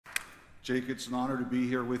Jake, it's an honor to be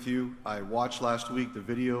here with you. I watched last week the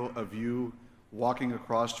video of you walking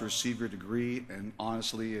across to receive your degree, and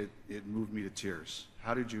honestly, it moved me to tears.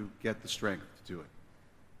 How did you get the strength to do it?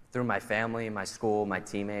 Through my family, my school, my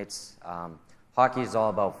teammates. Hockey is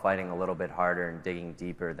all about fighting a little bit harder and digging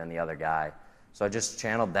deeper than the other guy. So I just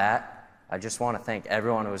channeled that. I just want to thank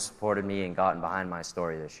everyone who has supported me and gotten behind my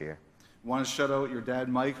story this year. Want to shout out your dad,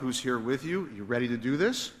 Mike, who's here with you. You ready to do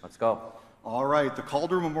this? Let's go. All right, the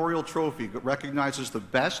Calder Memorial Trophy recognizes the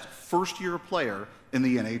best first-year player in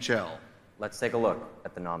the NHL. Let's take a look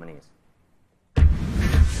at the nominees.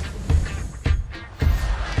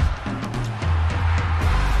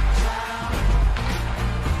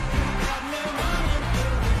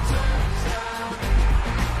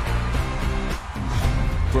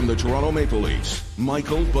 From the Toronto Maple Leafs,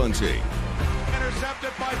 Michael Bunting.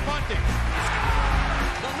 Intercepted by Bunting.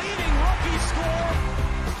 The leading rookie score.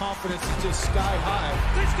 Confidence is just sky high.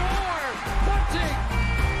 They score! Bunting!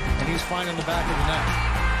 And he's finding the back of the net.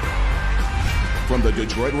 From the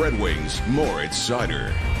Detroit Red Wings, Moritz Seider.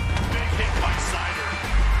 Big hit by Seider.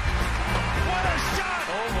 What a shot!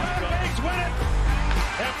 Oh my God. Wings win it!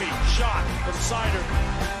 Heavy shot from Seider.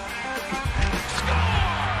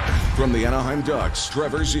 Score! From the Anaheim Ducks,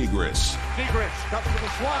 Trevor Zegras. Zegras comes to the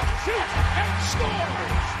swap, shoots, and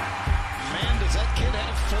scores! Man, does that kid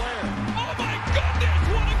have flair. Oh my goodness,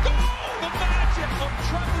 what a goal! The magic of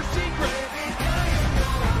Trevor Zegras.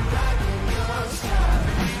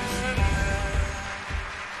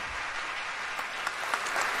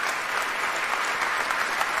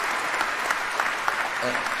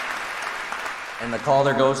 And the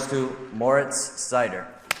Calder goes to Moritz Seider.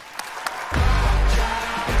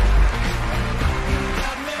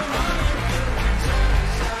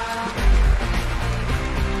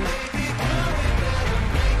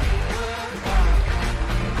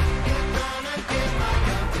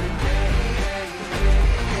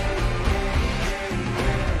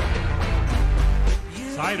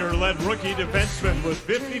 Seider led rookie defensemen with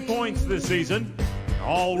 50 points this season.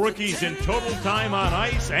 All rookies in total time on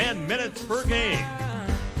ice and minutes per game.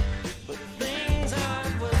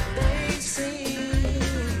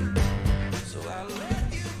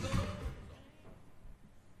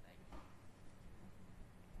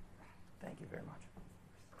 Thank you very much.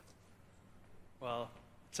 Well,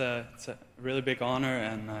 it's a really big honor,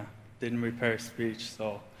 and didn't prepare a speech,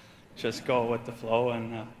 so just go with the flow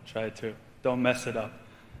and try to don't mess it up.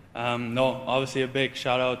 No, obviously a big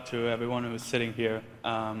shout out to everyone who was sitting here.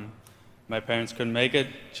 My parents couldn't make it,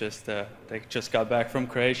 they just got back from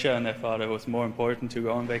Croatia and they thought it was more important to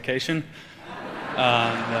go on vacation.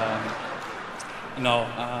 And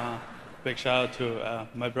big shout out to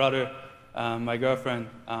my brother, my girlfriend,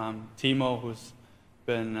 Timo, who's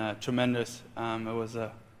been tremendous. It was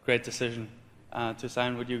a great decision to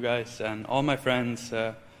sign with you guys, and all my friends.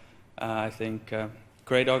 I think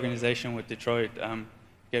great organization with Detroit.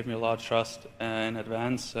 Gave me a lot of trust in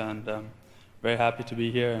advance, and very happy to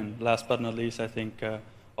be here. And last but not least, I think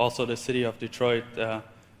also the city of Detroit,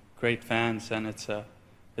 great fans, and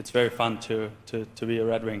it's very fun to be a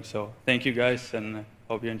Red Wing. So thank you guys, and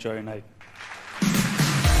hope you enjoy your night.